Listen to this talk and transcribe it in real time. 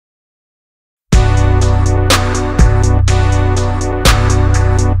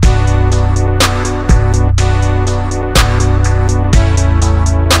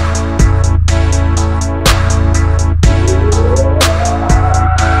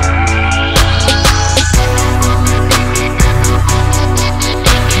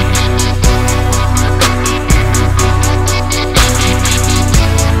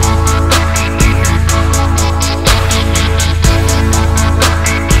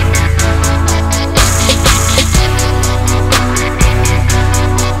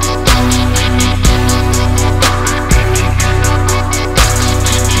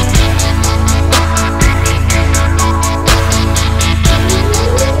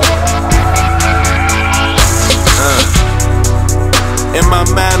In my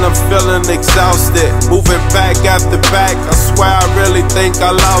mind I'm feeling exhausted, moving back after back, I swear I really think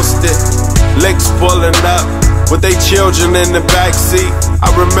I lost it. Licks pulling up with they children in the backseat.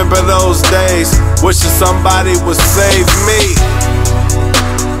 I remember those days, wishing somebody would save me.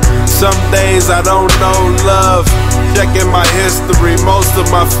 Some days I don't know love, checking my history, most of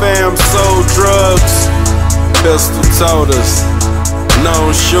my fam sold drugs. Pistol told us,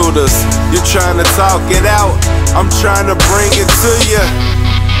 known shooters. You trying to talk it out, I'm trying to bring it to you.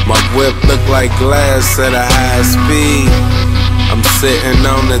 My whip look like glass at a high speed. I'm sitting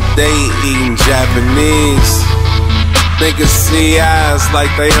on a date eating Japanese. Niggas see eyes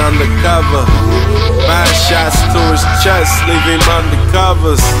like they undercover. Five shots to his chest, leave him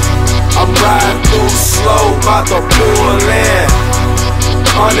undercovers. I'm riding through slow, bout to pull in.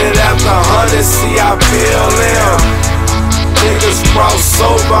 100 after 100, see I feel him. Niggas cross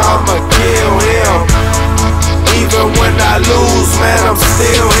over, I'ma kill him. Even when I lose, man, I'm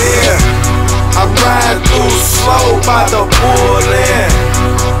still here. I'm riding through slow, bout to pull in.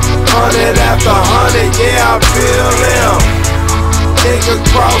 100 after 100, yeah, I feel him. Nigga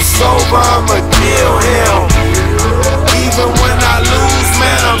cross over, I'ma kill him. Even when I lose,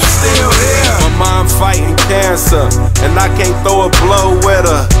 man, I'm still here. My mom fighting cancer, and I can't throw a blow with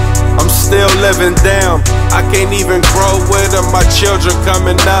her. I'm still living down, I can't even grow with her. My children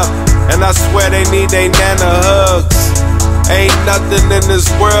coming up, and I swear they need they nana hugs. Ain't nothing in this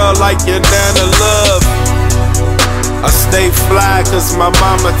world like your nana love. I stay fly cause my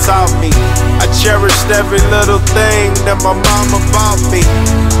mama taught me. I cherished every little thing that my mama bought me.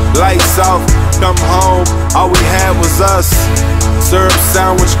 Lights off, come home, all we had was us. Syrup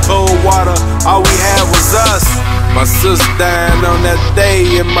sandwich, cold water, all we had was us. My sis dying on that day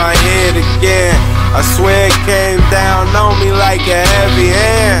in my head again. I swear it came down on me like a heavy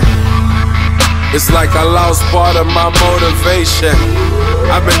hand. It's like I lost part of my motivation.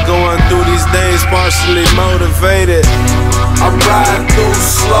 I've been going through these days partially motivated. I'm riding through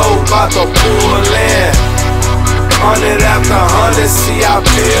slow, bout to pull in. 100 after 100, see I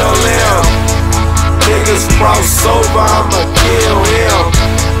feel him. Niggas cross over, I'ma kill him.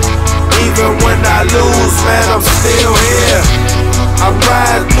 Even when I lose, man, I'm still here. I'm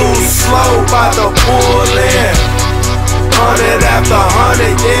riding through slow, bout to pull in. 100 after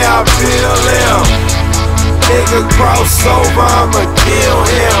 100, yeah, I feel him. Nigga cross over, I'ma kill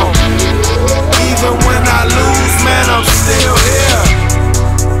him. Even when I lose, man, I'm still here.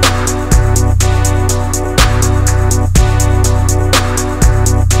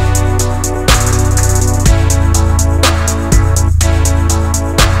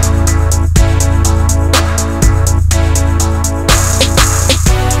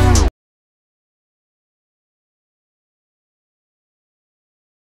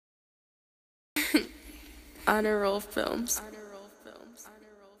 HonorRollFilmz.